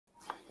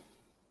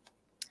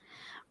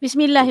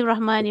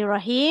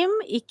Bismillahirrahmanirrahim.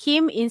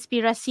 IKIM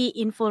Inspirasi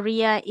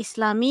Inforia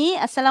Islami.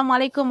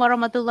 Assalamualaikum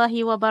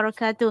warahmatullahi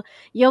wabarakatuh.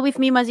 You're with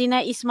me,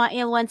 Mazina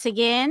Ismail, once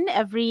again,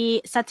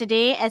 every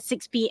Saturday at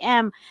 6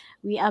 p.m.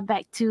 We are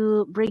back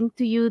to bring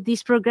to you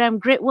this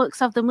program, Great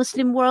Works of the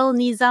Muslim World,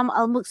 Nizam,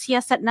 al-Mulk,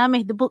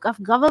 Siyasat-nameh, the Book of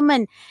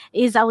Government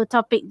is our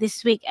topic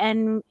this week.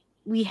 And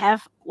we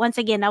have, once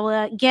again,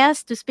 our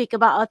guest to speak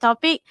about our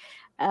topic,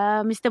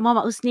 Mr.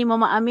 Muhammad Husni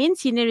Muhammad Amin,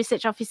 Senior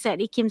Research Officer at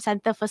IKIM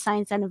Center for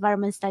Science and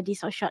Environment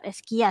Studies, or short as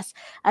KIAS.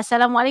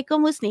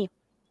 Assalamualaikum, Husni.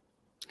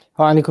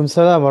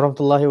 Waalaikumsalam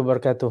warahmatullahi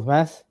wabarakatuh,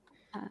 Mas.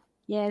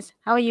 Yes,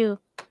 how are you?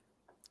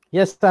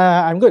 Yes,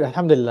 I'm good,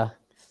 Alhamdulillah.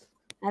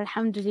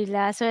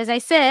 Alhamdulillah. So as I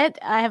said,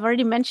 I have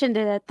already mentioned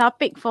the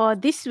topic for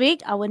this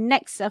week. Our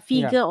next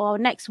figure or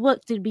next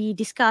work to be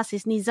discussed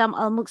is Nizam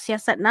al-Mulk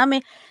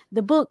Siyasat-nameh,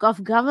 the Book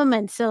of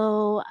Government.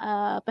 So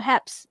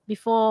perhaps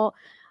before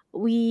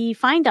we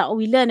find out or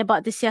we learn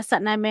about the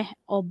Siyasat-nameh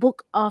or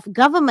Book of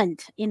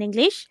Government in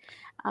English,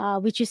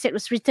 which you said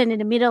was written in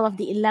the middle of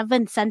the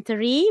 11th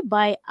century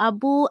by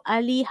Abu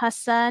Ali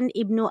Hasan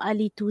ibn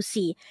Ali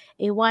Tusi,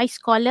 a wise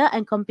scholar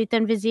and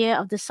competent vizier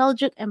of the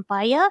Saljuq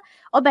Empire,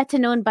 or better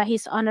known by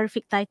his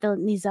honorific title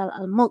Nizam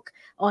al-Mulk,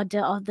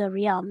 Order of the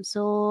Realm.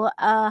 So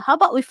how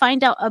about we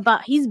find out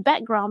about his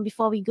background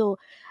before we go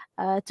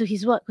to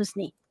his work,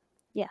 Husni?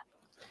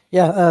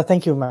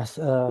 Thank you, Mas.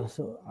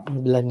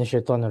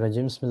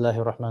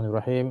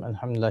 Bismillahirrahmanirrahim.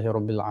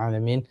 Alhamdulillahirabbil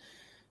alamin.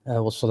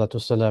 Wassalatu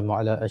wassalamu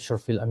ala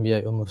asyrafil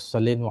anbiya'i wal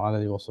mursalin wa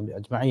ala alihi washabihi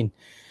ajma'in.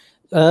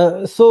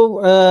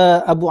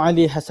 Abu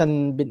Ali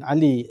Hasan bin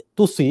Ali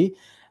Tusi,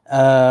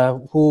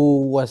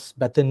 who was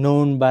better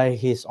known by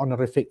his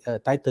honorific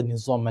title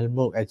Nizam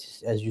al-Mulk,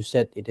 as you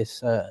said, it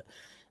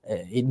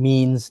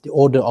means the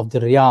order of the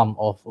realm,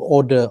 of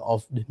order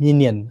of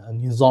dominion.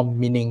 Nizam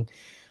meaning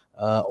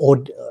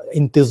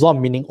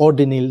intizam meaning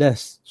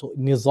orderliness. So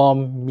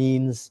Nizam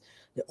means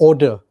the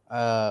order.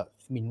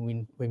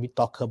 When we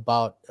talk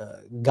about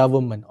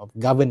government, of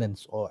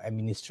governance or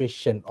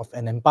administration of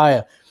an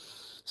empire.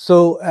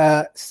 So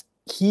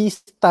he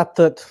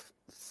started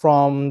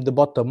from the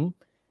bottom,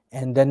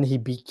 and then he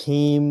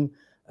became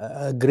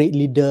a great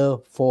leader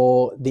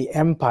for the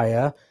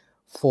empire.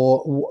 For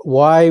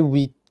why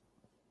we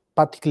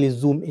particularly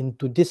zoom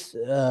into this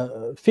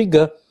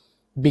figure,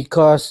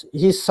 because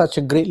he's such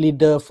a great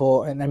leader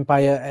for an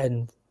empire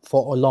and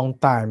for a long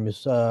time,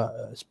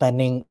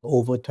 spanning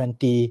over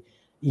 20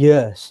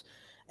 years.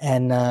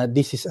 And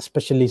this is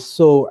especially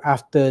so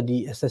after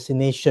the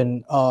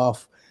assassination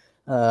of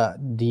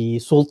the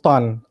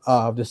Sultan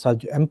of the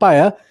Saljuq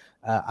Empire,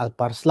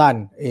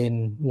 Alparslan,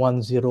 in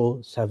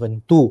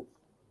 1072.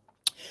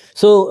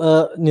 So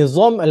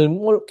Nizam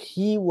al-Mulk,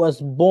 he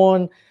was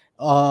born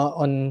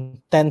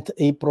on 10th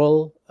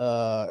April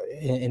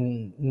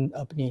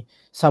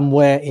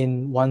somewhere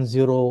in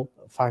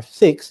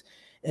 1056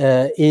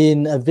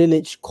 in a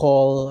village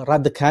called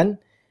Radakan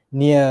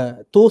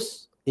near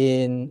Tusi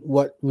in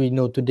what we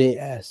know today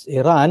as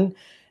Iran.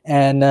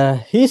 And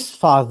his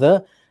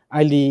father,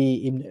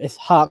 Ali ibn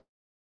Ishaq,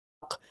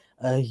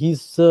 he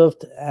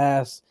served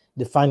as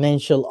the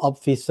financial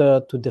officer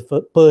to the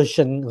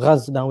Persian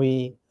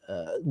Ghaznawi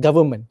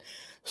government.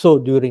 So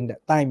during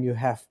that time, you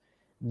have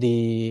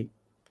the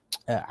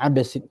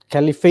Abbasid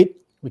Caliphate,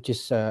 which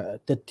is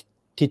the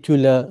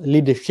titular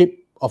leadership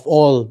of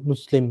all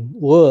Muslim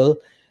world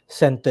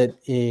centered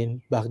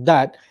in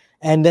Baghdad.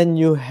 And then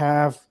you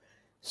have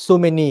so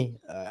many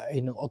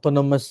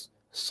autonomous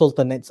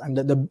sultanates, and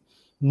the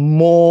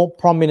more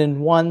prominent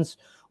ones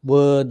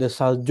were the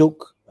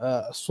Saljuq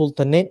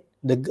Sultanate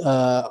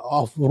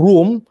of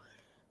Rome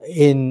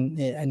in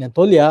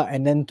Anatolia,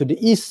 and then to the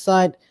east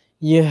side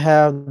you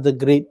have the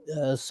Great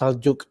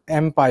Saljuq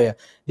Empire.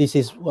 This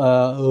is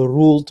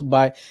ruled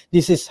by,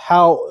 this is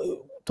how,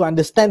 to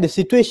understand the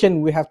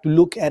situation, we have to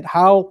look at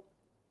how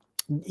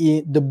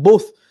the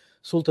both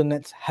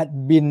sultanates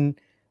had been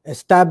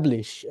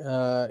established.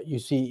 You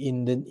see,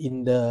 in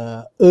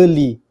the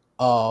early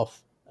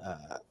of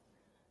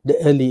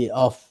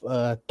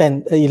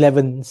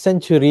 11th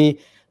century,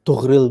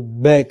 Tughril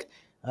Beg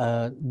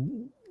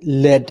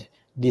led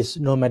this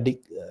nomadic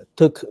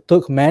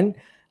Turkmen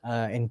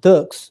and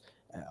Turks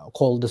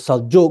called the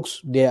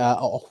Saljuks. They are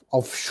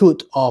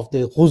offshoot of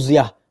the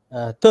Ghuziyah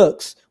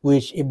Turks,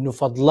 which Ibn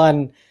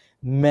Fadlan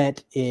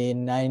met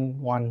in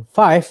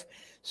 915.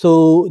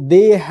 So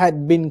they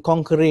had been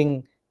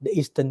conquering the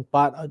eastern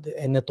part of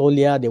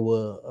Anatolia. They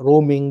were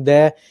roaming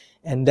there,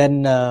 and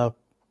then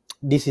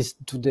this is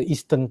to the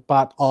eastern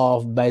part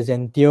of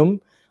Byzantium,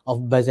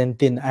 of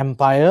Byzantine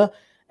Empire,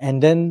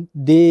 and then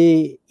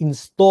they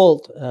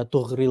installed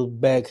Tughril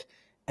Beg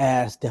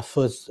as their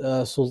first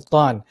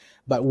sultan.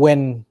 But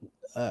when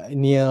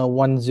near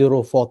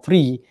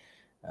 1043,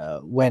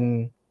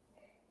 when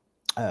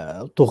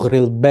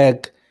Tughril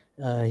Beg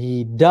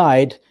he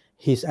died,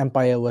 his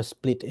empire was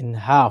split in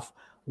half.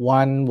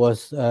 One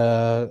was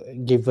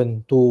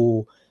given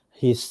to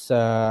his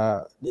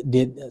son,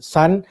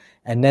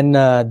 and then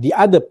the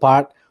other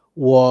part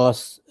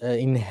was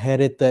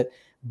inherited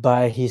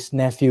by his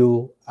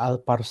nephew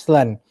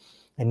Alparslan.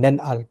 and then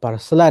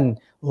Alparslan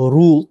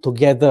ruled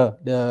together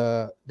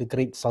the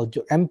Great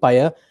Saljuq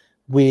Empire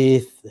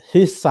with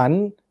his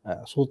son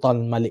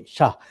Sultan Malik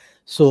Shah.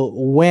 So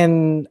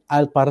when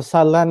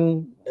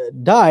Alparslan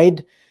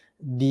died,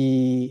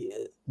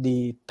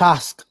 the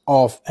task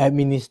of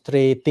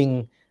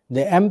administrating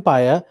the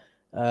empire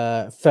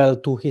fell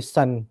to his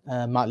son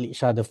Malik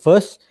Shah the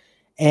First,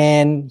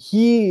 and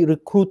he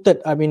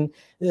recruited. I mean,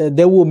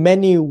 there were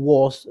many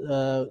wars.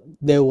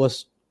 There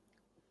was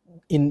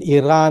in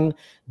Iran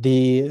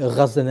the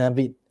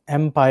Ghaznavid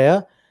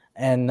Empire,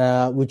 and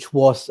which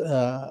was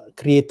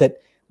created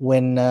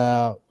when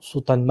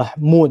Sultan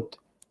Mahmud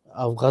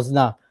of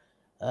Ghazna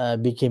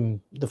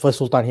became the first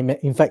sultan.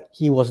 In fact,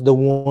 he was the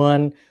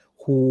one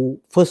who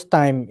first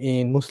time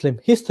in Muslim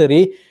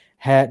history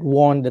had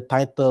won the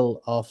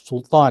title of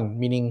sultan,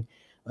 meaning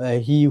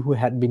he who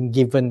had been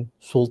given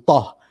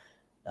sultah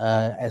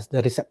as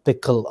the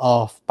receptacle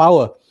of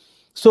power.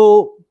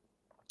 So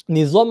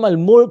Nizam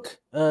al-Mulk,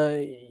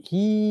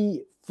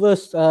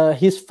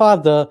 his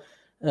father,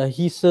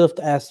 he served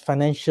as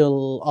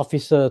financial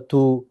officer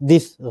to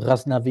this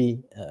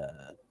Ghaznavi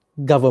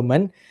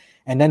government.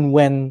 And then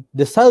when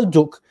the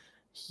Saljuk,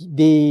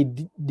 they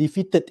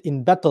defeated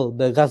in battle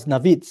the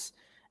Ghaznavids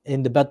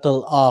in the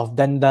Battle of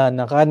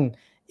Dandanagan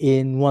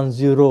in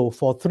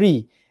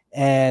 1043,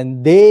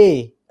 and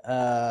they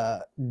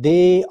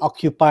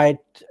occupied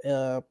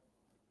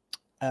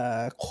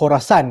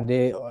Khorasan.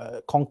 They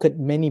conquered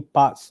many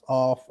parts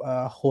of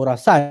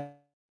Khorasan.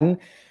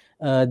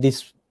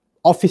 This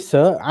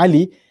officer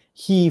Ali,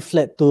 he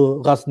fled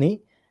to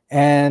Ghazni,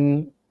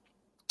 and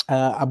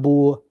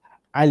Abu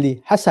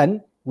Ali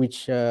Hasan,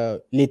 which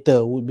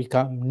later would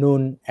become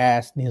known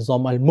as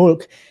Nizam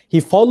al-Mulk, he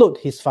followed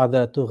his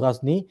father to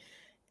Ghazni,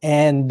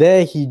 and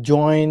there he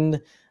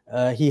joined.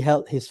 He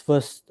held his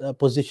first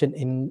position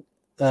in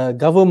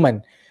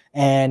government,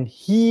 and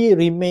he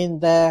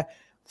remained there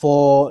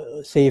for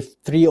say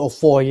 3 or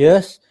 4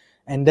 years,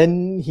 and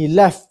then he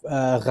left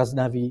the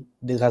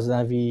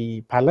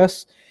Ghaznavi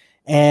palace,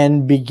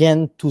 and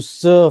began to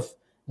serve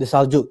the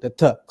Saljuk, the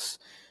Turks.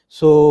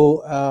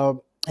 So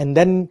and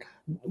then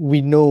we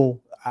know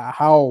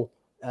how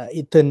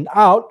it turned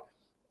out.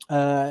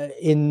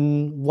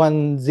 In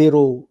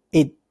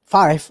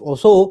 1085 or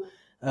so,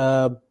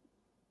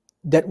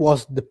 that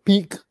was the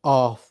peak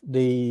of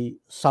the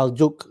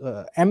Saljuk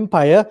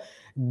Empire.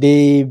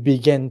 They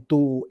began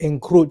to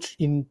encroach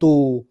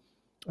into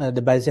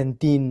the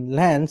Byzantine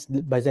lands,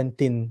 the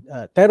Byzantine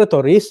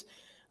territories.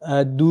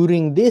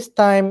 During this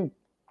time,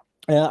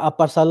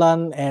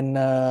 Alparslan and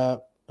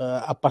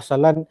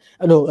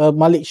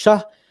Malik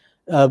Shah,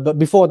 but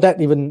before that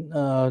even,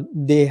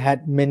 they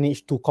had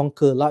managed to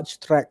conquer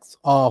large tracts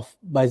of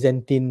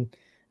Byzantine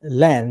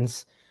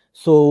lands.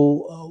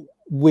 So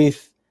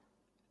with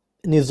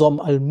Nizam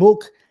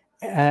al-Mulk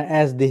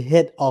as the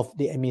head of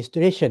the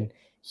administration,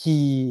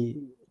 he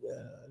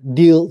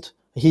dealt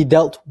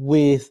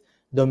with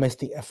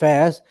domestic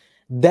affairs.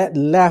 That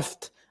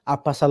left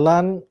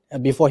Alparslan,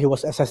 before he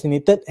was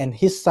assassinated, and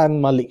his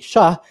son Malik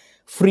Shah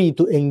free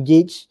to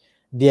engage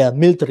their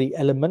military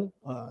element,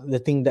 the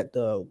thing that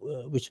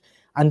which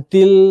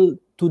until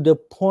to the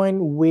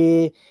point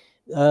where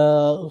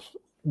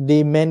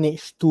they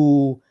managed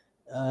to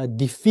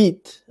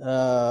defeat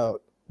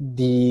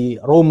the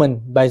Roman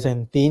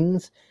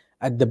Byzantines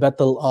at the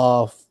Battle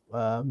of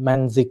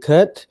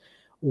Manzikert,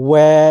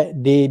 where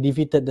they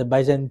defeated the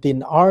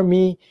Byzantine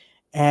army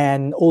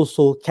and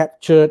also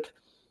captured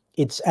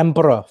its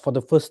emperor. For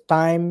the first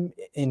time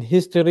in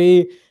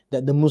history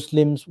that the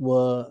Muslims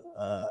were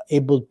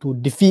able to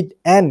defeat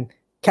and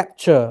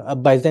capture a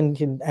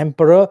Byzantine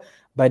emperor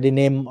by the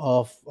name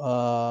of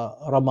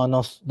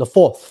Romanos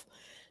IV.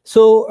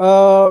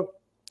 So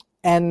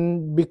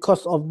and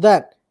because of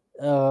that,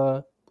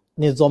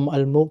 Nizam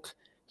al-Mulk,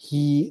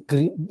 he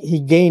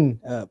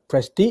gained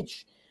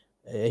prestige.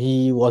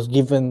 He was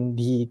given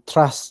the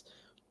trust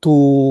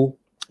to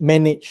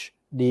manage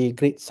the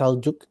Great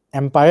Saljuq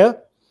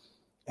Empire,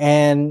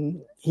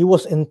 and he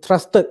was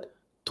entrusted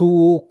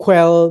to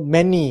quell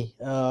many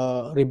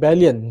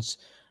rebellions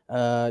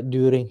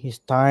during his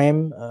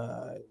time,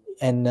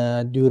 and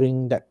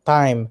during that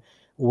time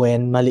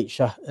when Malik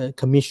Shah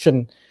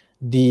commissioned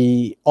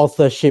the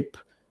authorship,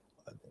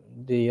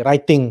 the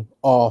writing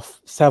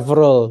of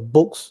several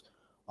books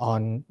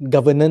on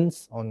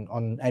governance,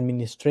 on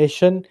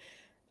administration,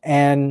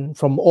 and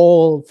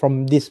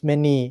from this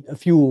many a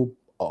few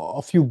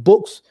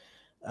books,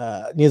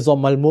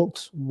 Nizam al-Mulk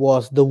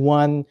was the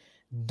one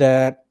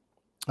that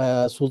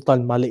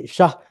Sultan Malik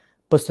Shah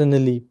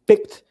personally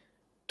picked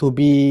to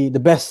be the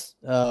best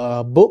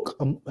book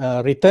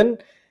written,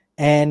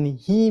 and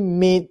he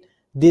made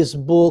this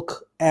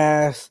book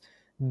as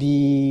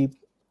the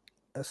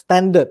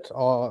standard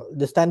or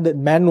the standard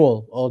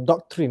manual or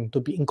doctrine to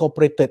be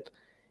incorporated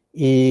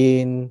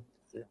in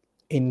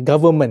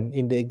government,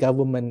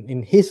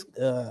 in his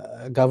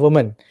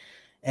government.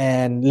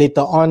 And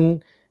later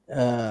on,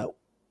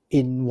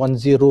 in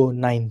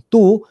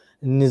 1092,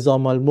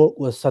 Nizam al-Mulk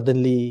was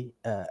suddenly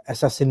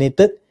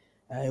assassinated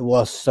It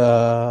was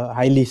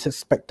highly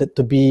suspected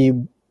to be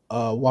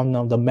one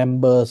of the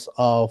members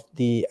of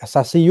the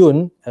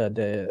Assasiyun,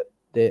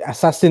 the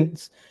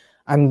assassins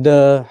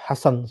under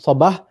Hasan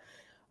Sabah.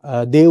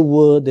 They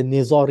were the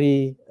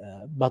Nizari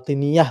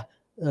Batiniyah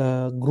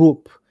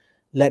group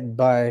led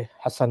by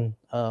Hasan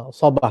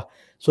Sabah.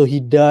 So he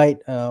died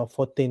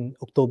 14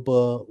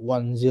 October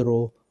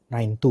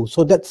 1092.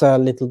 So that's a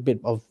little bit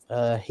of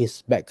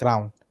his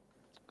background.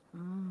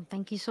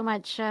 Thank you so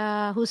much,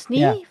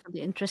 Husni, for the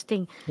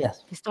interesting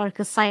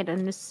historical side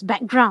and his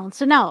background.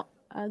 So now,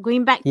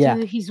 going back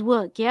to his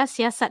work,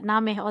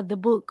 Siyasat-nameh, or the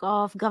book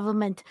of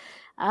government.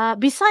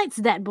 Besides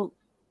that book,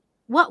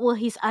 what were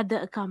his other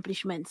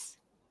accomplishments?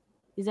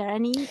 Is there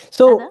any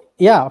other?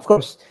 Yeah, of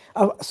course.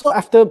 So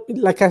after,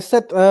 like I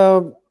said,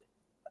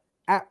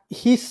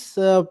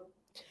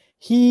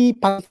 he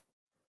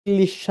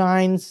particularly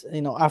shines,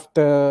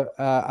 after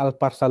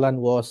Al-Parsalan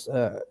was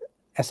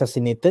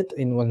assassinated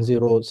in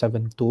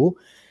 1072,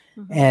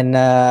 and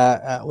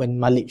when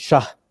Malik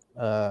Shah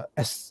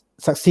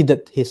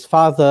succeeded his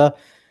father,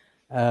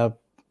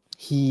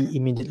 he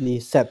immediately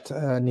set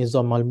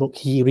Nizam al-Mulk.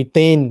 He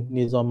retained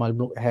Nizam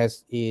al-Mulk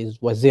as his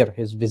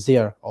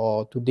vizier,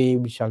 or today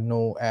we shall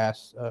know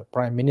as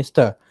prime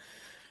minister.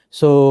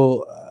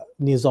 So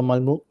Nizam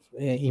al-Mulk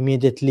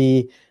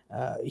immediately,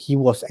 he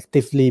was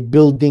actively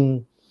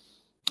building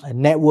a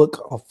network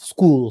of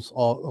schools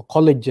or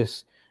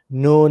colleges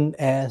known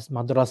as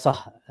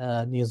Madrasah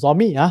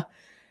Nizamiyah,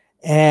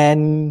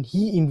 and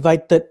he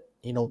invited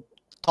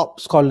top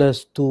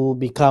scholars to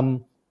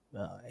become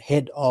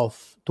head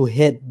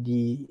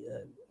the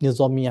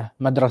Nizamiyah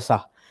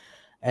Madrasah,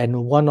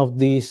 and one of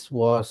these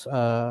was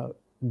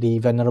the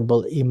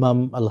Venerable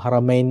Imam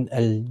Al-Haramain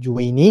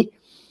Al-Juwaini,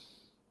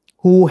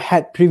 who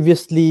had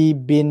previously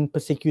been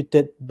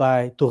persecuted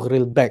by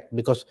Tughril Beg,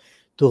 because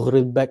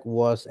Tughril Beg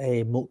was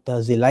a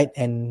Mu'tazilite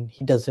and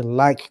he doesn't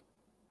like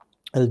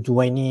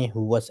Al-Juwaini,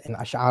 who was an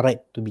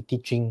Ash'arite, to be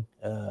teaching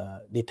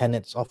the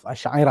tenets of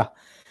Ash'ariyah.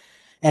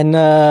 And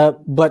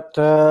but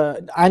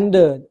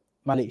under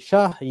Malik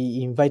Shah,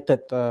 he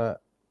invited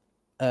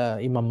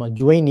Imam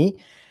Al-Juwaini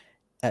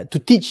to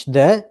teach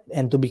there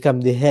and to become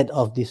the head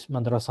of this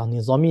Madrasah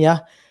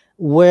Nizamiyah,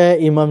 where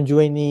Imam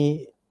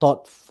Juwaini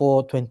taught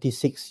for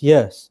 26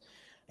 years.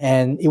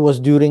 And it was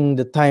during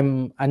the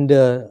time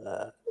under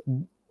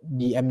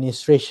the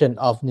administration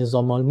of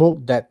Nizam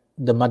al-Mulk that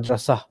the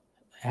madrasah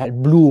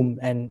had bloomed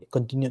and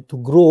continued to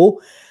grow,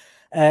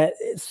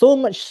 so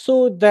much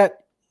so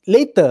that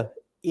later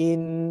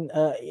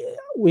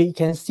we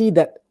can see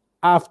that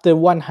after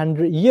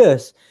 100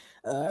 years,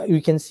 we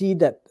can see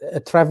that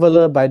a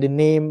traveler by the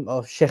name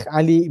of Sheikh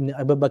Ali ibn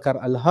Abu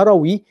Bakr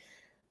al-Harawi,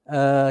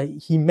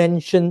 he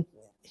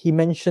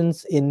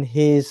mentions in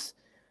his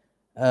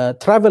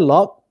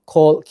travelogue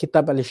called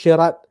Kitab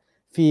al-Shirat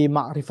fi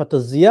Ma'rifat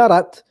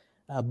al-Ziyarat,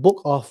 a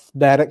book of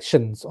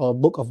directions or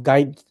book of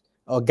guide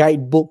or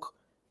guidebook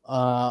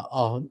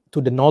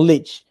to the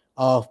knowledge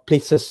of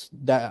places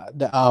that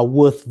are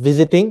worth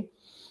visiting,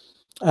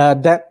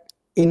 that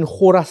in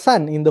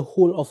Khorasan, in the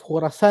whole of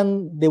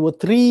Khorasan, there were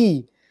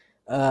three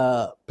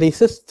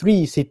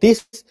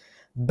cities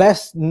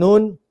best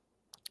known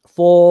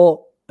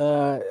for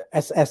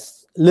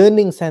as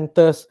learning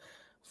centers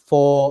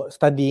for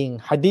studying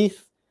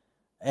hadith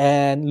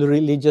and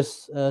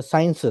religious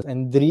sciences,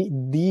 and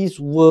these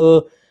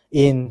were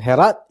in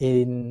Herat,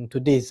 in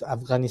today's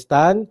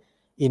Afghanistan,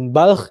 in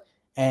Balkh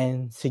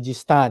and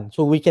Sijistan.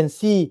 So we can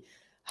see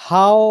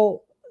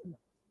how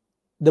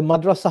the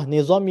Madrasah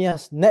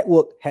Nizamiyah's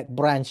network had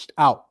branched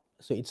out.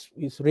 So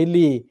it's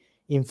really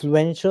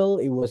influential.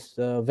 It was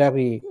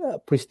very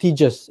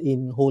prestigious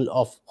in whole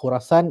of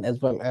Khorasan as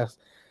well as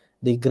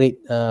the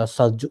Great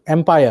Saljuq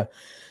Empire.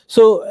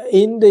 So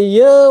in the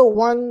year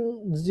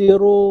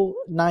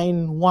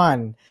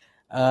 1091,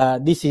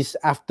 this is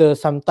after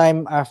some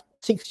time, after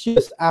 6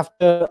 years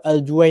after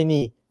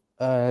Al-Juwaini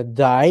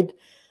died,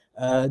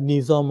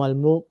 Nizam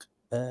al-Mulk,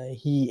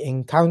 he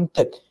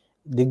encountered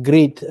the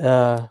great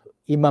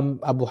Imam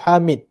Abu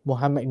Hamid,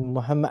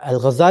 Muhammad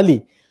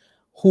al-Ghazali,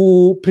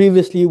 who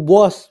previously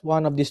was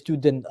one of the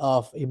students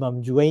of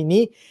Imam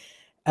Juwaini.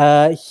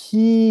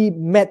 He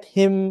met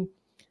him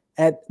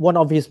at one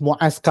of his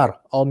mu'askar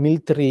or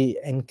military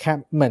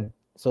encampment.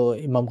 So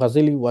Imam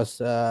Ghazali was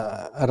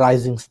a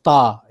rising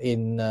star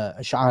in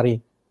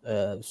Ash'ari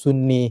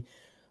Sunni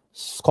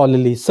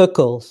scholarly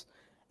circles,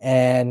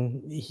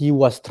 and he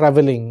was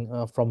traveling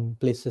from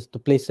places to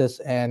places,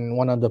 and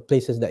one of the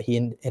places that he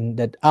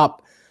ended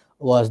up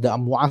was the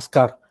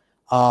mu'askar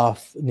of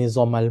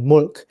Nizam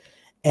al-Mulk.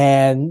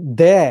 And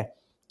there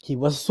he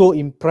was so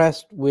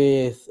impressed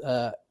with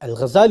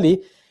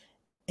al-Ghazali,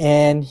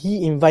 and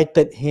he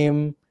invited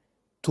him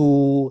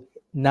to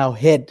now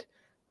head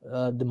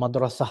the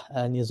Madrasah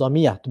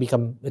Nizamiyah, to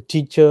become a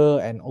teacher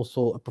and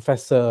also a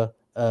professor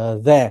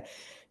there.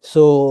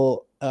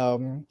 So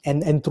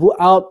and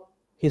throughout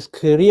his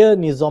career,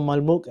 Nizam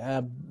al-Mulk,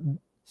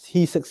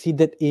 he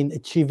succeeded in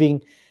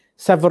achieving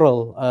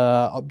several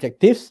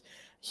objectives.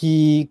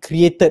 He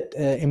created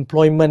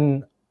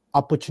employment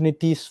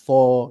opportunities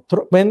for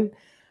Turkmen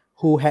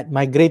who had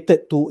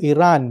migrated to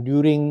Iran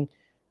during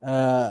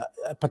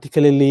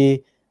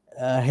particularly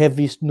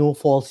heavy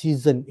snowfall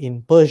season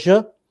in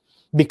Persia,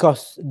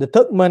 because the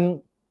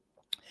Turkmen,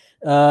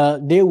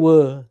 they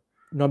were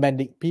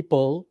nomadic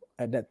people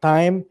at that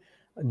time.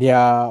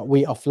 Their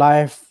way of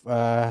life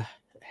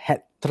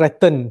had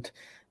threatened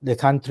the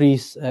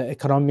country's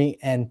economic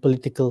and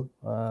political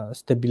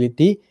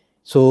stability.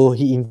 So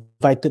he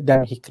invited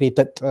them. He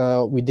created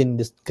within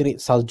this Great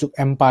Saljuq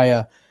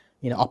Empire,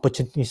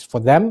 opportunities for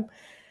them,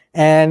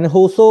 and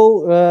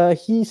also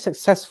he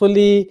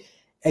successfully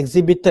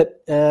exhibited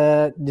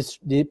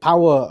the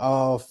power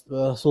of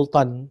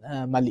Sultan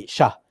Malik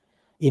Shah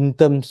in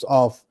terms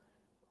of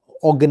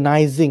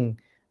organizing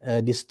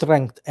the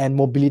strength and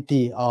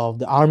mobility of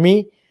the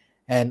army,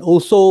 and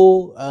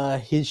also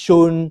he's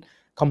shown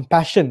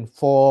compassion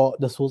for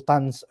the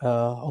Sultan's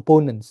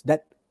opponents.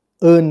 That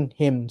earned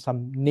him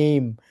some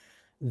name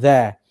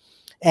there.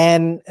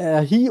 And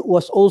he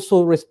was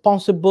also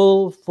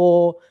responsible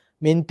for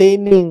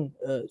maintaining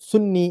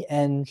Sunni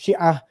and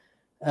Shia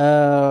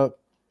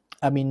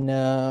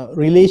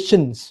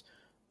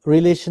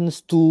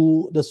relations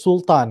to the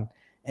Sultan,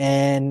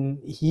 and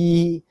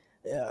he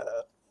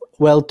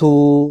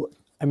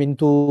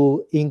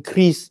to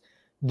increase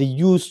the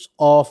use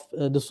of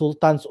the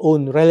Sultan's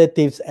own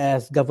relatives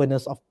as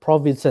governors of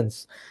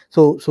provinces.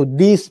 So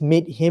this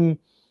made him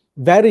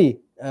very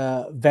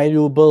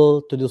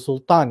valuable to the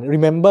Sultan.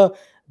 Remember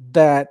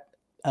that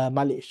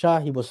Malik Shah,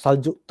 he was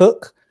Saljuk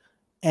Turk,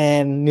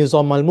 and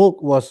Nizam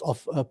al-Mulk was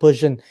of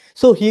Persian.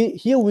 So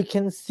here we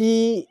can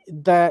see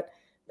that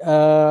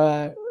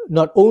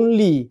not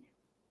only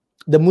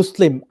the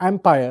Muslim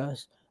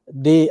empires,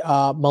 they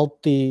are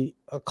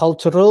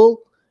multicultural,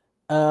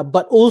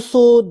 but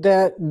also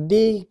that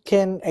they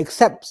can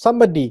accept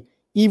somebody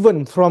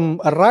even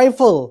from a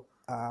rival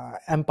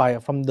empire,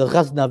 from the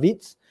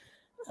Ghaznavids,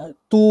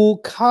 to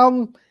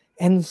come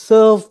and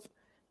serve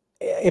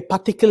a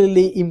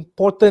particularly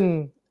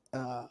important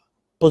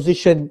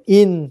position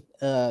in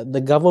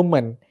the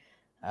government.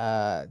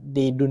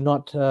 They do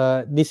not.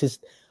 This is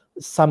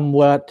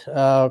somewhat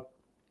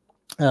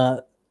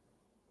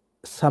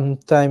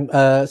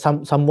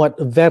somewhat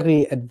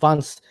very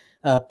advanced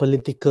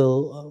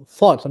political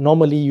thought.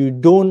 Normally, you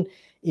don't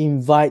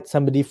invite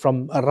somebody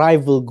from a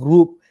rival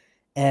group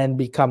and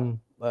become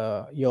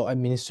your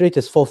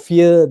administrators for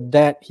fear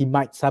that he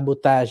might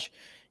sabotage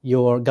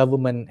your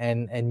government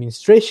and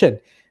administration.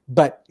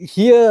 But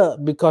here,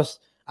 because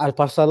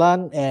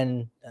Al-Parsalan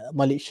and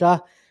Malik Shah,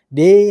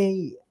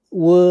 they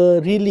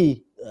were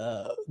really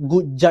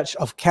good judge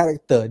of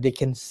character. They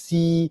can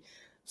see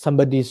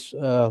somebody's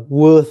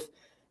worth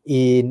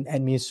in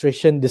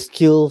administration, the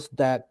skills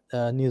that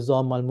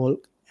Nizam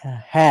al-Mulk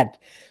had.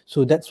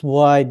 So that's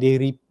why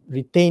they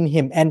retain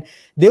him, and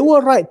they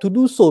were right to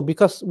do so,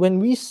 because when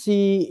we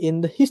see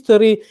in the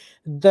history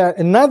that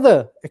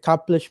another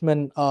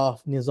accomplishment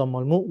of Nizam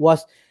al-Mulk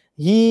was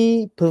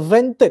he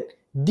prevented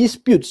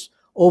disputes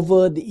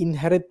over the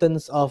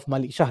inheritance of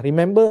Malik Shah.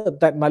 Remember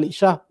that Malik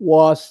Shah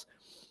was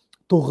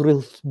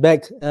Tughril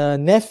Beg's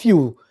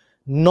nephew,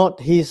 not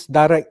his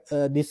direct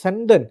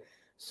descendant.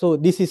 So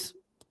this is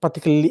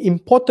particularly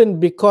important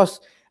because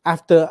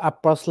after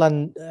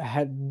Al-Parslan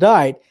had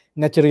died,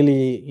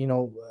 naturally,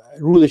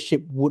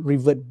 rulership would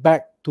revert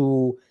back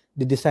to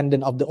the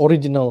descendant of the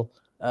original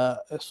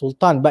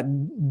Sultan. But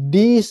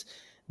this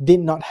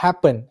did not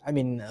happen. I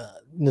mean,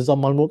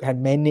 Nizam al-Mulk had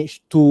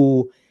managed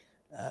to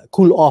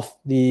cool off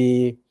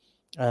the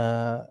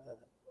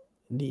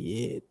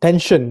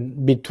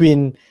tension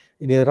between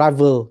the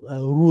rival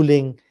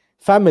ruling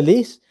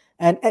families,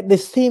 and at the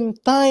same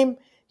time,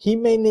 he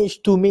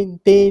managed to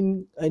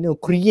maintain,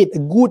 create a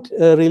good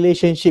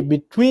relationship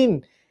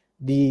between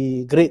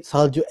the Great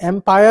Saljuq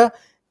Empire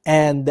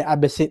and the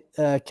Abbasid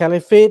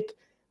Caliphate,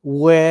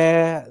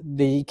 where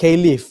the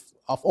Caliph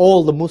of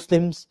all the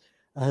Muslims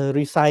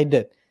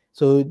resided.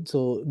 So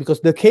because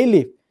the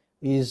Caliph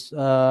is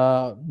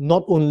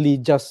not only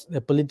just a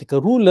political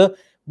ruler,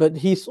 but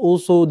he's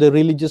also the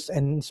religious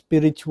and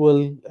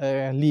spiritual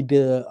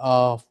leader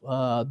of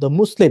the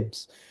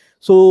Muslims.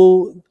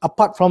 So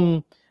apart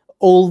from,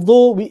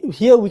 although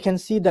we can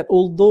see that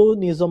although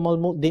Nizam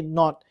al-Mulk did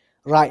not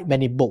write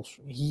many books,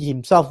 he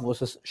himself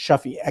was a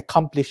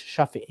accomplished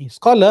Shafi'i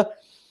scholar,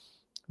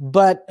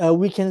 but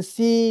we can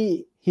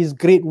see his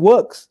great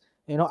works,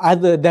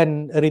 other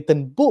than a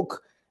written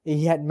book.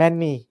 He had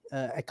many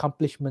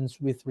accomplishments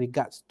with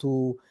regards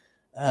to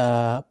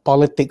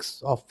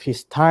politics of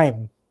his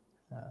time.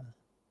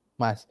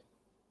 Mas.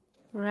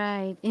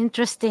 Right,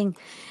 interesting.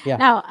 Yeah.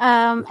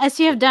 Now, as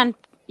you have done,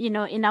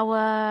 in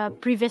our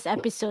previous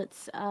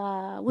episodes,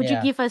 would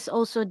you give us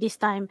also this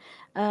time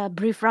a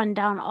brief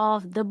rundown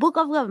of the Book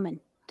of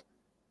Government?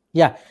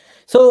 Yeah.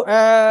 So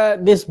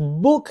this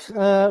book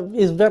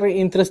is very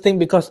interesting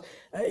because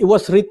it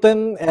was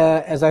written,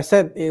 as I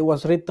said, it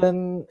was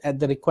written at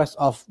the request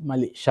of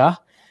Malik Shah.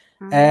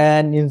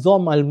 And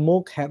Nizam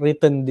al-Mulk had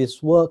written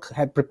this work,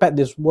 had prepared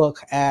this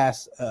work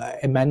as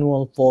a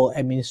manual for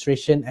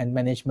administration and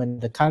management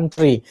of the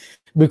country,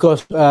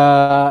 because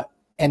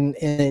and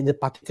in the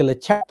particular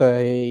chapter,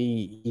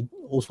 he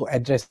also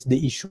addressed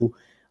the issue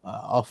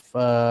of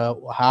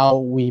how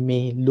we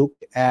may look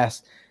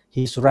as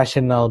his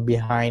rationale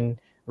behind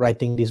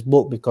writing this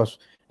book, because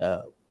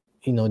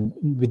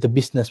with the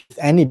business, with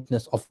any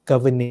business of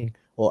governing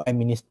or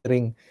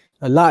administering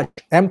a large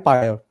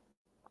empire,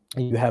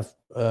 you have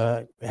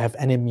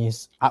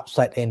enemies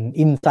outside and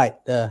inside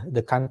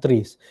the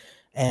countries.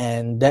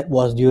 And that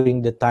was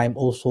during the time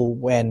also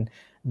when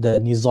the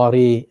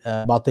Nizari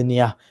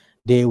Batiniyah,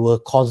 they were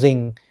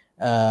causing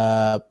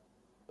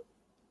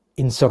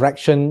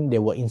insurrection, they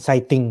were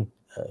inciting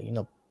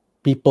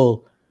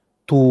people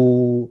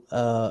to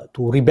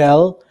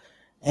rebel,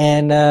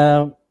 and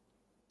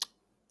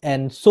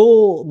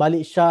so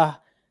Malik Shah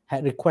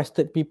had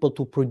requested people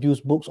to produce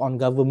books on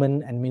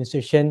government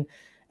administration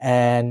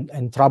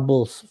and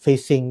troubles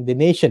facing the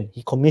nation.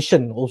 He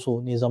commissioned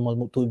also Nizam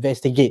al-Mulk to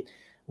investigate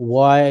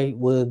why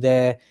were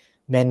there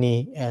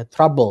many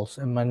troubles,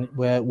 and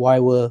why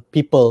were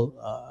people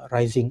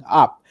rising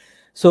up.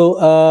 So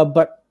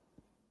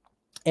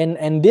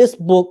and this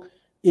book,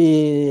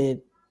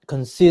 it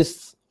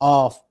consists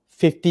of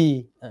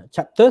 50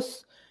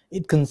 chapters.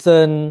 It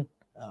concerns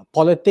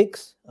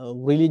politics,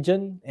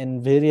 religion,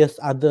 and various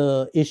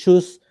other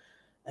issues,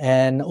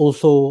 and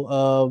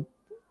also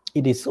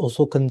it is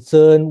also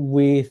concerned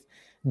with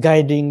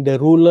guiding the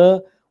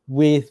ruler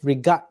with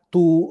regard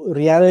to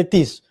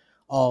realities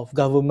of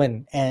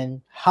government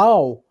and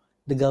how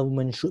the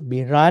government should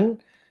be run.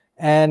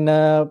 And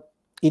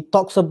it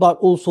talks about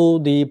also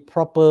the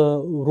proper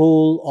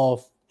role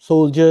of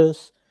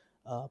soldiers,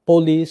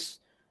 police.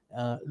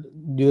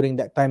 During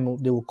that time,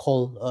 they were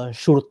called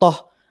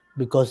shurtah,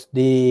 because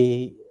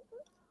they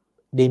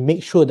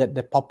make sure that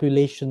the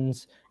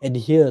populations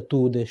adhere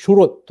to the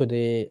shurut, to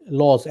the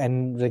laws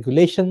and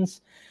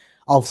regulations.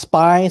 Of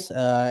spies,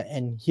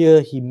 and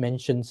here he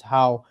mentions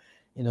how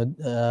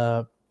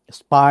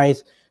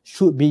spies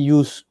should be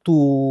used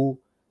to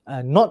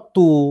not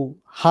to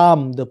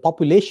harm the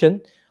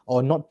population,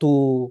 or not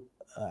to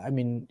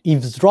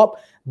eavesdrop,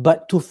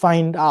 but to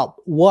find out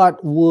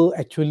what were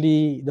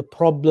actually the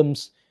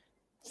problems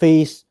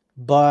faced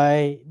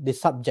by the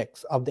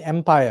subjects of the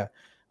empire,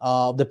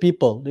 the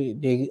people,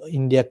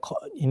 in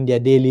their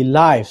daily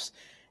lives.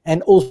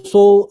 And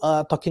also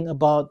talking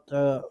about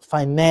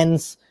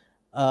finance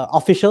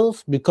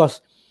officials,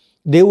 because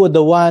they were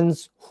the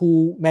ones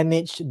who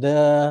managed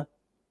the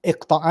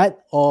iqta'at,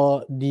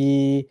 or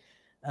the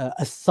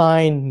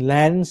assigned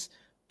lands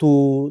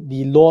to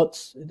the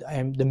lords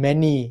and the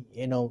many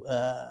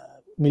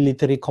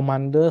military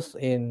commanders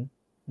in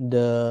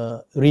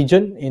the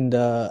region, in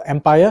the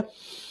empire.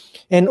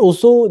 And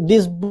also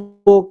this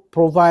book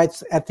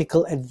provides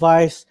ethical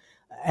advice,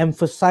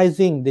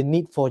 emphasizing the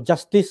need for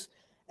justice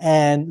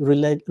and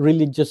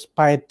religious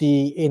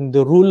piety in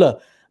the ruler,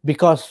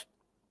 because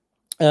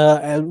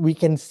we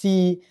can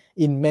see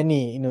in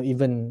many,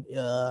 even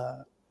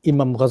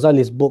Imam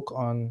Ghazali's book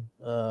on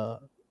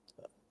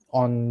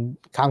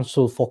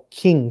Council for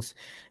Kings,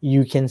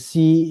 you can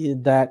see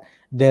that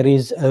there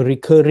is a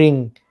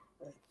recurring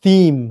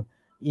theme,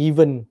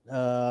 even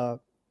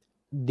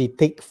they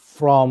take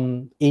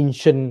from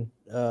ancient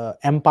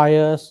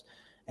empires,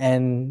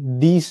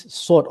 and these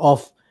sort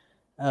of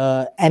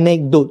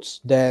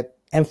anecdotes that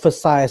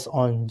emphasize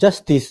on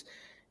justice,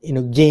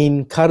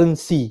 gain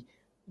currency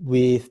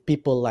with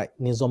people like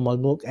Nizam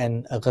al-Mulk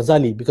and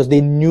Ghazali, because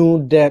they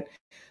knew that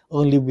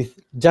only with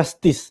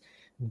justice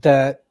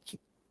that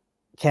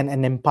can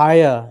an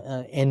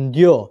empire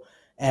endure,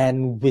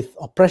 and with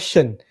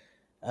oppression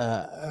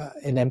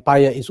an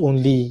empire is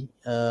only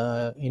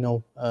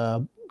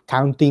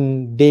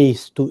counting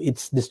days to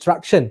its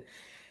destruction.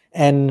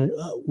 And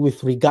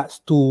with regards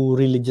to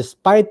religious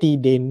piety,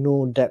 they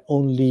know that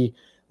only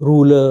a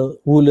ruler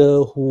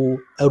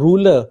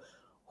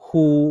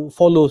who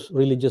follows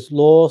religious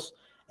laws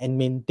and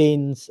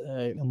maintains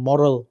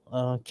moral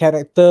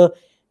character,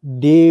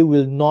 they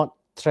will not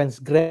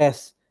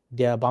transgress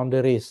their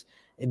boundaries.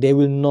 They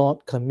will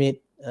not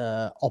commit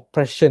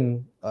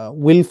oppression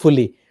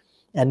willfully,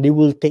 and they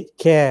will take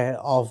care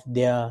of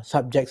their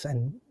subjects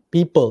and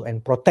people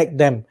and protect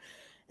them.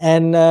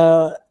 And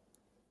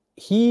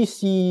he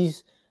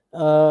sees,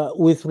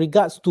 with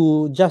regards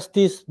to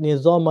justice,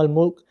 Nizam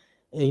al-Mulk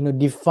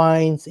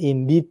defines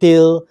in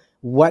detail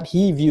what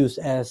he views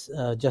as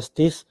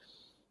justice,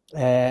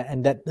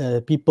 and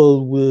that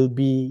people will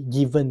be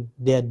given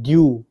their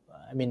due.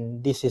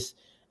 This is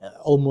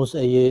almost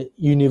a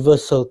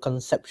universal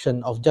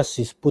conception of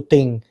justice,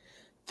 putting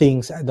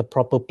things at the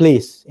proper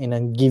place,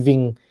 and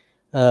giving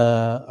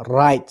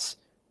rights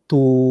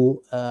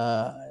to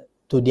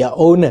their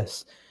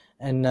owners.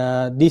 And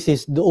this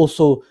is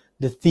also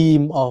the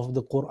theme of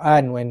the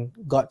Quran, when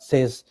God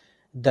says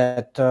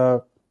that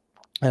to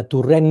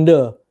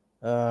render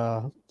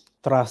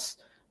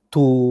trust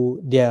to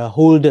their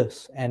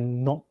holders,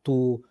 and not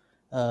to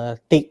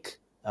take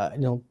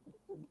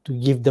to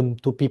give them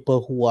to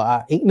people who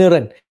are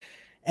ignorant,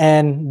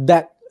 and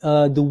that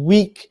the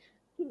weak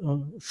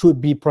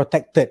should be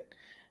protected,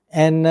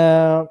 and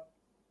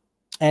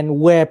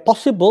where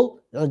possible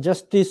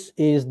justice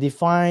is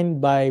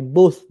defined by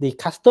both the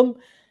custom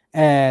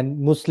and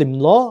Muslim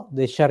law,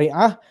 the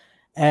Sharia,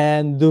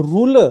 and the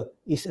ruler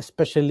is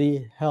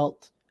especially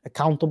held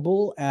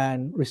accountable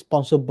and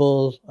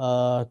responsible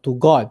to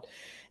God.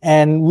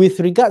 And with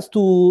regards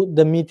to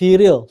the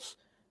materials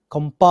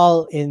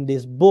compiled in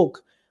this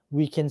book,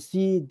 we can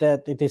see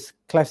that it is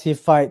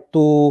classified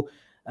to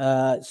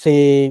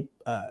say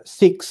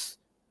 6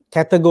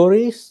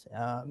 categories.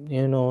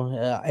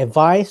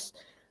 Advice.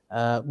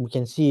 We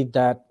can see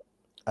that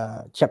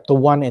chapter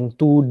 1 and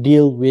 2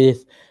 deal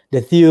with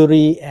the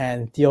theory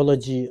and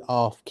theology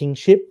of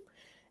kingship,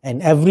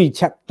 and every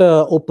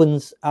chapter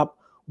opens up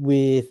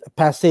with a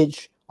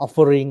passage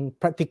offering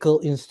practical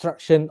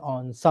instruction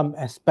on some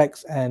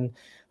aspects and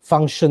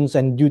functions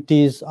and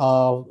duties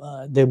of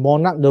the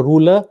monarch, the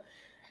ruler.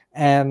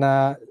 And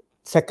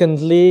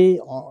secondly,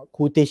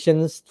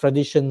 quotations,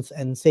 traditions,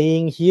 and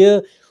saying.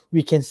 Here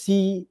we can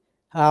see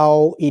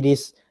how it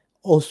is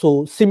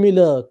also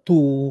similar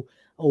to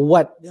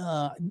what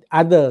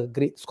other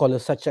great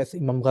scholars such as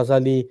Imam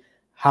Ghazali,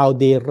 how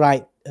they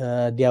write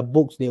their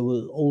books. They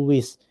will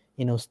always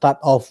start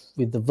off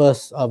with the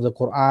verse of the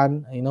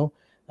Quran,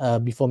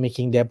 before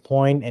making their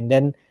point, and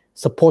then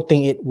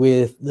supporting it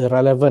with the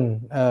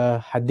relevant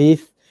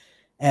hadith.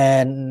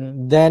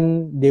 And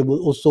then they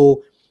will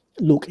also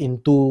look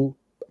into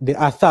the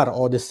athar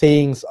or the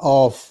sayings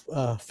of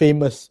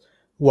famous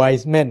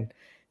wise men.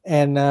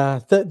 And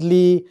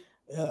thirdly,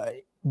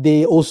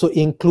 they also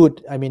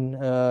include,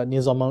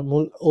 Nizam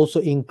al-Mulk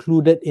also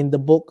included in the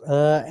book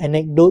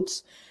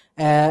anecdotes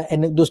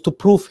to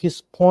prove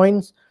his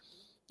points.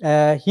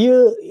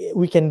 Here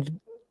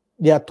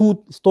there are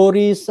 2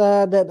 stories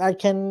that I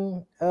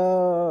can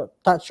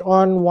touch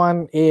on.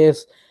 One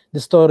is the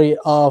story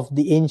of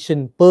the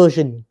ancient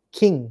Persian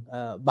king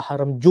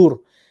Bahram Jur,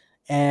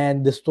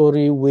 and the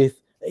story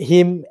with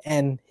him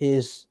and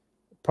his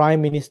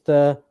prime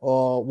minister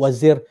or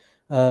wazir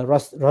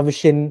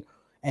Ravishin.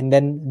 And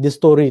then this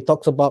story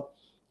talks about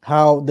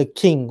how the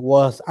king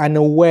was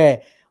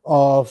unaware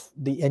of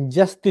the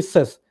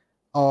injustices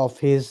of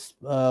his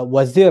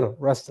wazir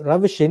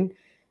Ravishin,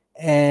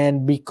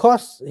 and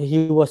because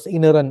he was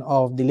ignorant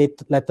of the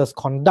latter's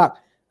conduct,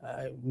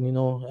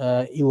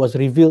 it was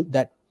revealed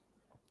that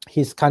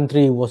his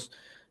country was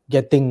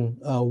getting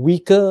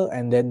weaker,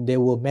 and then there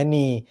were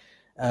many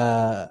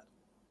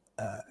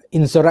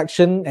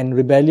insurrection and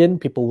rebellion.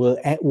 People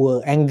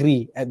were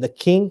angry at the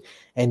king,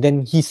 and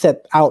then he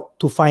set out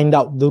to find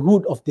out the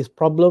root of this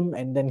problem.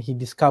 And then he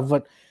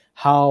discovered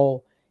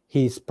how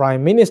his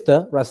prime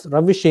minister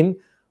Ravishin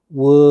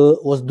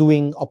was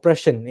doing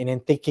oppression and then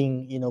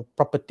taking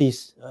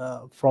properties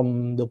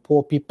from the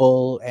poor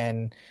people,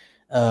 and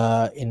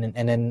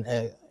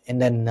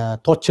then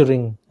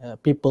torturing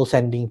people,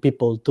 sending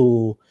people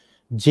to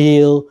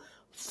jail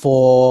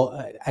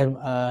for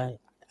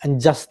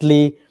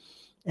unjustly.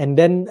 And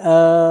then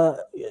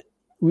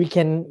we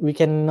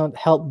cannot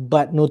help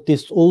but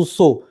notice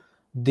also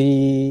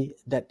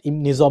that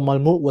Nizam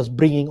al-Mulk was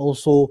bringing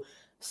also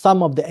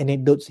some of the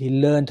anecdotes he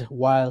learned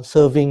while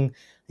serving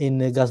in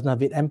the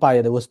Ghaznavid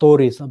Empire. There were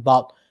stories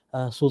about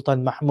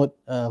Sultan Mahmud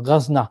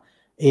Ghazna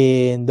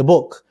in the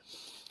book.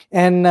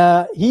 And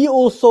he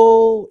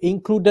also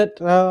included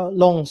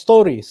long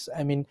stories.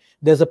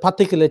 There's a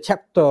particular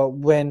chapter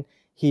when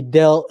he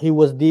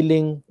was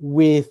dealing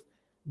with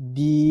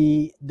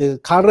the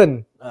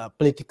current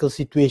political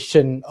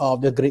situation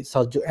of the Great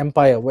Saljuq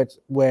Empire,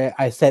 where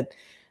I said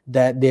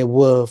that they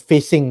were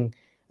facing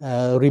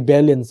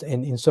rebellions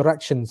and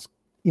insurrections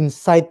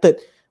incited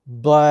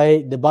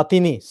by the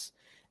Batinis.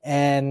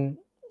 And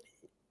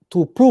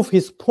to prove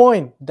his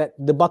point that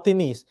the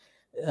Batinis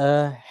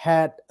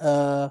had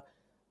a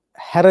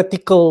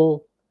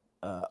heretical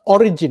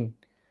origin,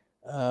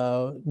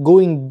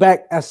 going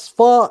back as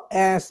far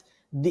as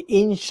the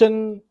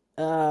ancient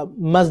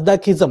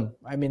Mazdakism,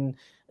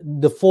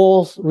 the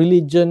false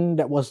religion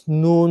that was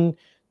known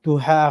to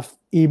have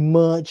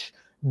emerged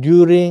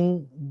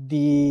during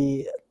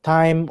the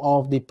time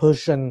of the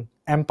Persian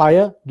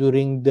Empire,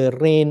 during the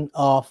reign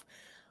of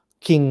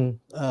King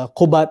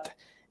Kobat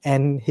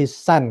and his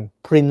son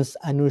Prince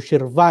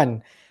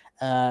Anushirvan.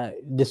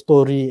 The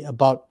story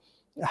about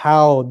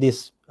how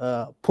this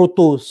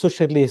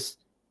proto-socialist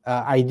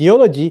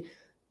ideology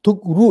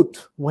took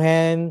root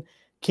when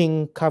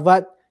King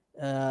Kavad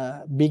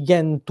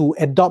began to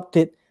adopt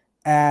it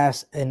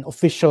as an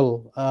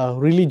official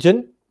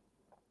religion,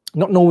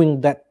 not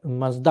knowing that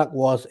Mazdak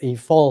was a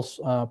false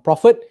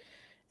prophet.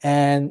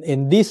 And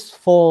in this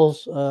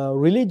false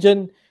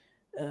religion,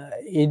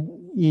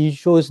 it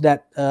shows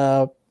that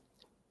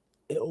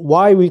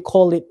why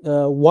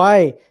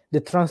the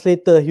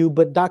translator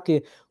Hubert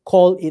Dake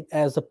called it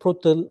as a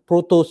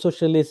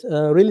proto-socialist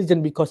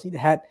religion, because it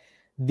had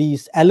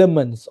these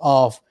elements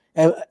of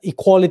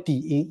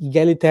equality,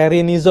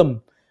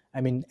 egalitarianism.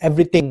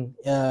 Everything,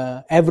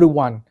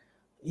 everyone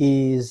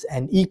is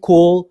an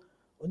equal.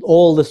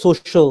 All the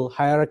social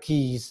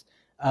hierarchies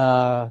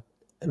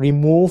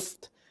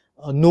removed,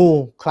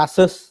 no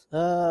classes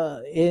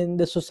in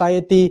the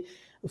society.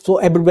 So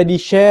everybody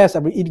shares.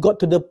 It got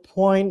to the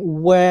point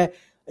where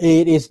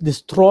it is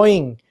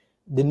destroying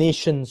the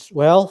nation's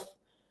wealth,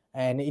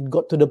 and it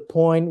got to the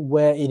point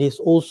where it is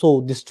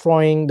also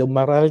destroying the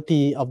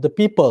morality of the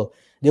people.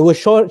 They were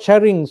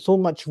sharing so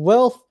much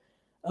wealth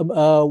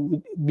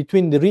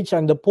between the rich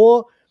and the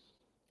poor.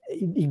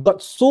 It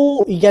got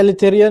so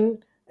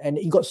egalitarian, and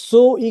it got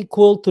so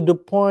equal to the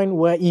point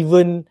where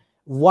even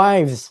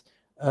wives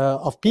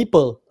of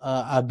people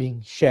are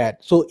being shared.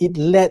 So it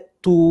led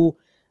to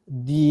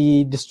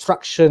the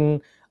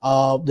destruction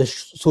of the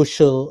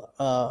social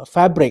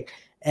fabric.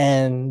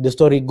 And the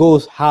story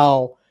goes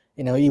how,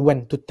 he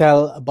went to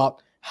tell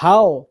about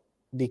how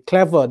the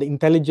clever, the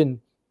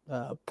intelligent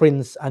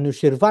Prince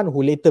Anushirvan,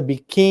 who later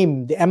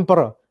became the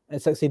emperor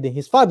and succeeding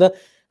his father,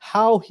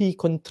 how he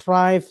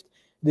contrived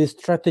this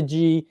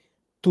strategy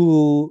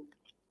to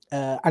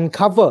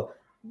uncover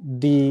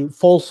the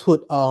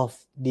falsehood of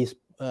this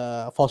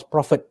false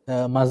prophet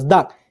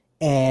Mazdak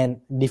and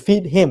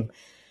defeat him.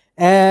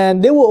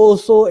 And there were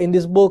also in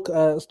this book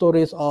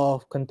stories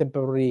of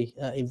contemporary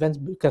events,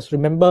 because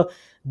remember,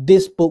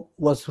 this book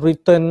was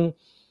written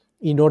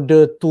in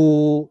order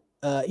to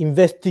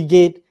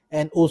investigate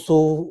and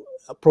also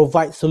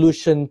provide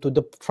solution to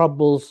the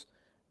troubles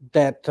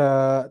that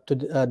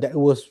that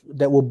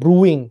were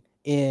brewing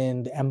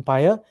in the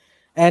empire.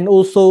 And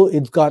also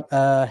it's got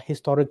a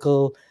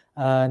historical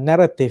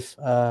narrative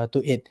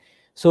to it.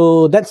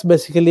 So that's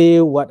basically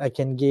what I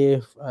can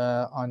give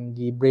on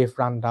the brief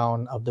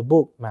rundown of the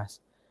book, Mas.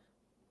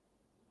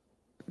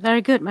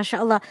 Very good,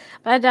 mashallah.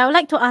 But I would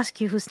like to ask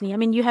you, Husni, I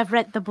mean, you have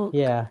read the book,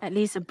 at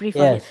least a brief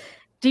on it.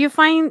 Do you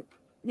find,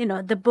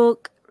 the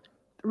book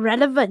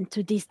relevant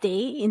to this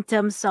day in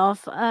terms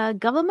of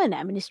government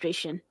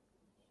administration?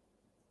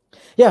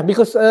 Yeah,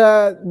 because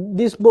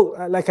this book,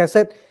 like I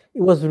said,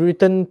 it was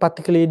written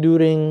particularly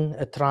during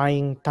a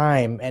trying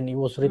time, and it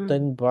was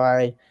written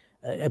by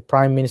a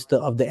prime minister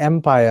of the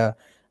empire.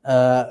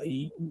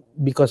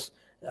 Because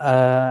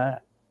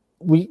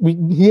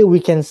we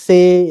can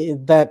say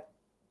that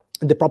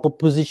the proper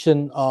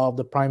position of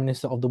the prime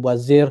minister of the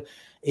vizier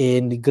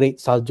in the Great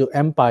Saljuq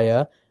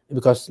Empire,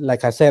 because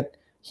like I said,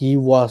 he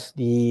was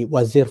the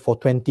vizier for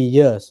 20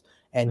 years,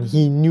 and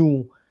he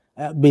knew,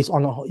 based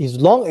on his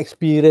long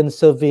experience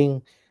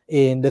serving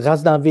in the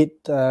Ghaznavid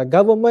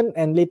government,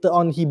 and later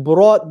on he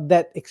brought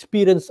that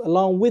experience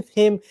along with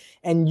him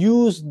and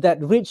used that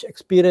rich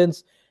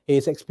experience,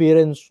 his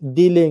experience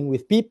dealing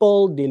with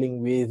people,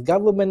 dealing with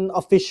government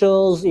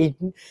officials,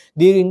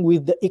 dealing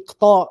with the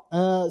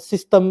Iqta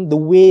system, the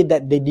way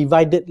that they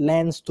divided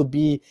lands to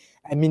be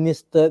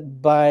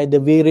administered by the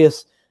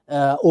various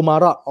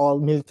umara or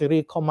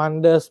military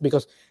commanders,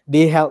 because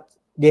they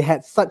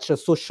had such a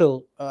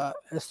social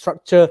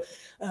structure.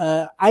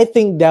 I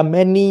think there are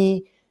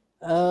many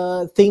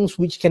things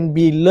which can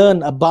be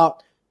learned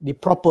about the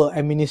proper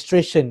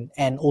administration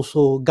and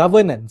also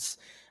governance.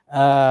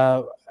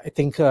 I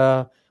think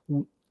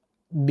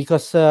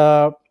because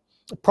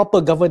proper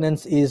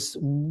governance is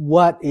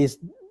what is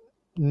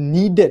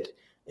needed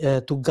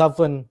to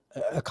govern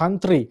a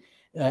country.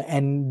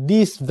 And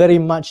this very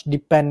much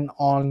depend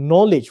on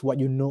knowledge, what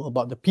you know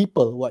about the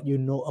people, what you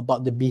know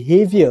about the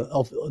behavior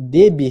of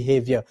their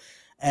behavior,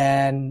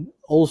 and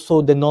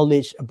also the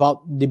knowledge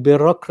about the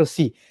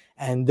bureaucracy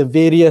and the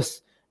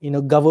various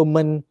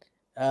government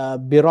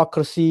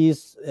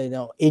bureaucracies,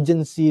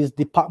 agencies,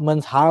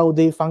 departments, how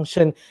they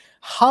function,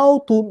 how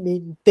to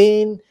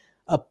maintain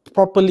a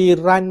properly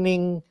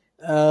running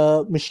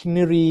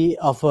machinery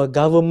of a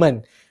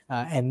government.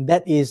 And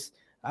that is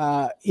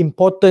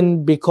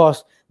important,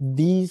 because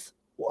these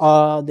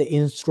are the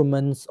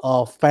instruments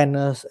of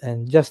fairness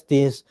and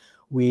justice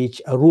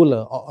which a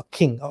ruler or a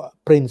king or a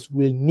prince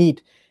will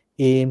need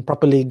in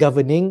properly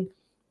governing,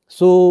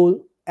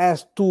 so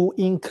as to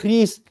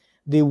increase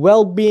the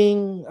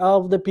well-being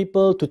of the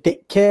people, to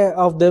take care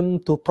of them,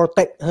 to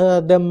protect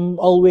them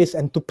always,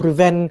 and to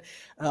prevent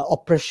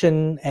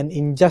oppression and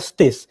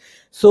injustice.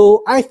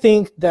 So I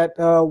think that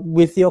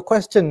with your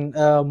question,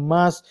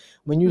 Mas,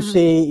 when you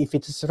say if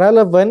it is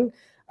relevant,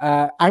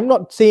 I'm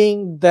not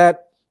saying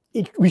that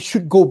we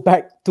should go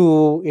back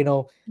to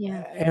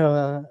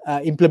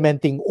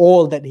implementing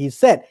all that he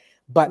said,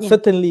 but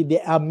certainly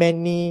there are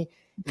many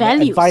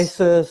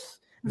advices,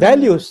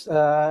 values,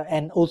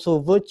 and also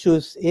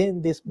virtues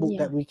in this book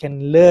that we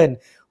can learn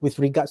with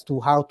regards to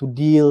how to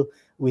deal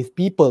with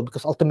people,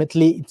 because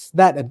ultimately it's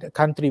that a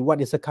country. What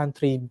is a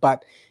country?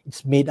 But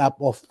it's made up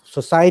of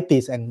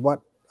societies, and what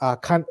are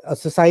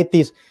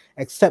societies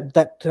except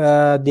that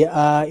they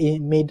are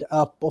made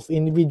up of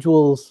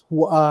individuals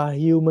who are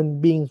human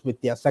beings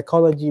with their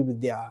psychology, with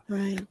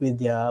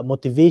their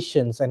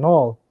motivations and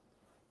all.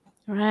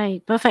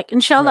 Right, perfect.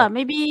 Inshallah,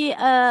 maybe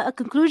a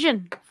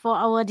conclusion for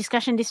our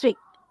discussion this week.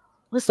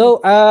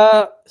 So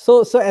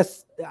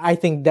as I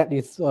think that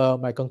is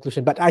my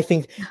conclusion, but I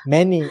think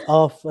many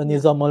of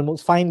Nizam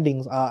al-Mulk's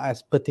findings are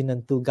as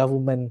pertinent to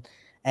government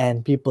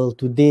and people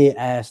today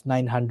as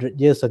 900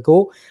 years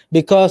ago,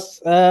 because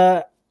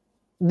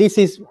this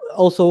is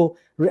also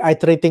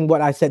reiterating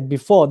what I said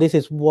before. This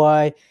is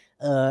why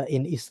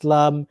in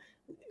Islam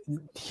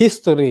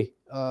history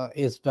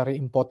is very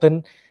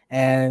important.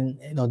 And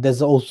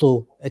there's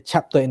also a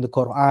chapter in the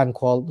Quran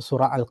called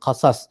Surah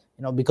Al-Qasas,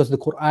 because the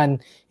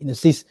Quran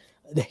sees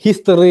the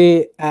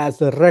history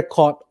as a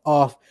record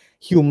of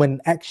human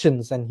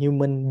actions and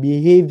human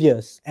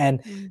behaviors,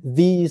 and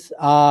these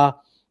are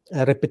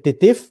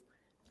repetitive,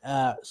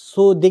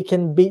 so they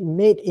can be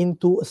made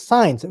into a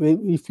science.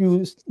 If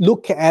you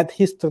look at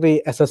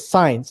history as a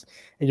science,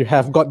 you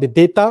have got the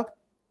data,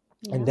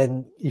 and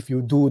then if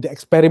you do the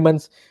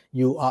experiments,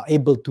 you are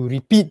able to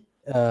repeat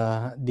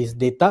this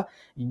data.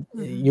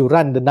 You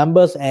run the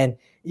numbers and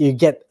you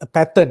get a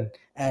pattern,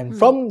 and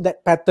from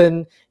that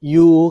pattern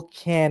you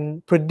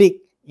can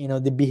predict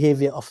the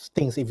behavior of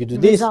things. If you do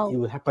this, it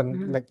will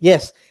happen like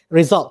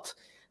result.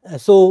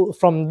 So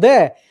from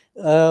there,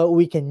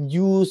 we can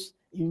use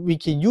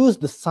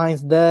the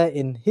science there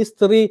in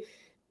history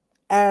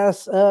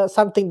as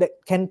something that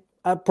can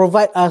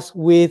provide us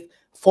with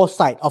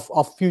foresight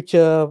of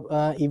future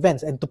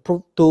events, and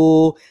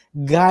to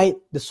guide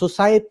the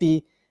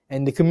society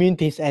and the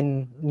communities,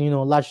 and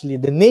largely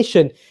the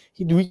nation.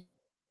 We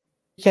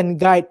can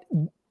guide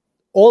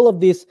all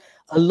of this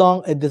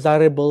along a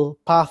desirable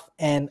path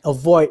and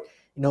avoid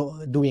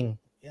doing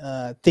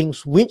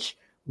things which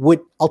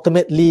would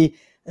ultimately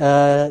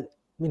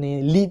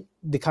lead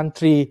the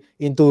country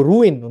into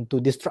ruin, into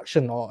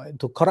destruction, or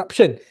into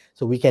corruption.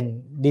 So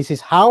this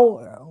is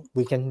how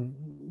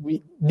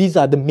these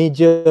are the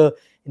major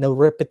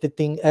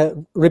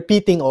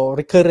repeating or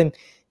recurrent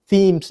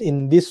themes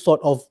in this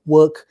sort of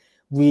work,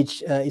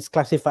 which is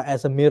classified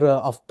as a mirror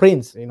of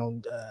prince,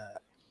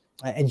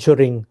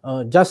 ensuring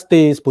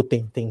justice,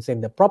 putting things in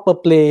the proper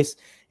place,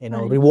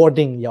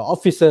 rewarding your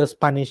officers,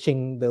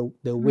 punishing the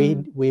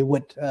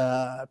wayward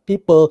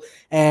people,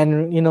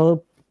 and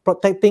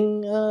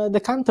protecting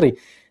the country.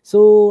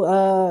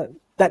 So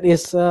that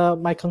is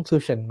my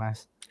conclusion,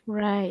 Mas.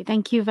 Right.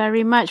 Thank you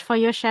very much for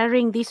your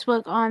sharing this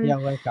work on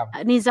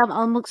Nizam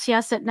al-Mulk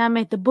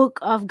Siyasat-nameh, the book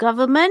of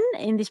government,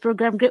 in this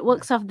program, Great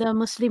Works of the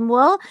Muslim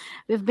World.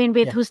 We've been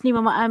with Husni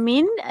Mama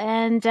Amin,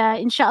 and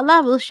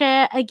inshallah, we'll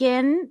share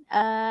again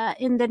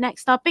in the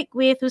next topic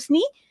with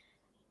Husni.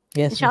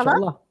 Yes,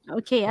 inshallah.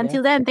 Okay,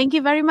 until then, thank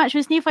you very much,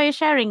 Husni, for your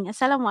sharing.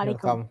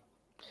 Assalamualaikum.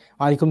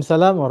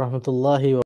 Waalaikumsalam warahmatullahi wabarakatuh.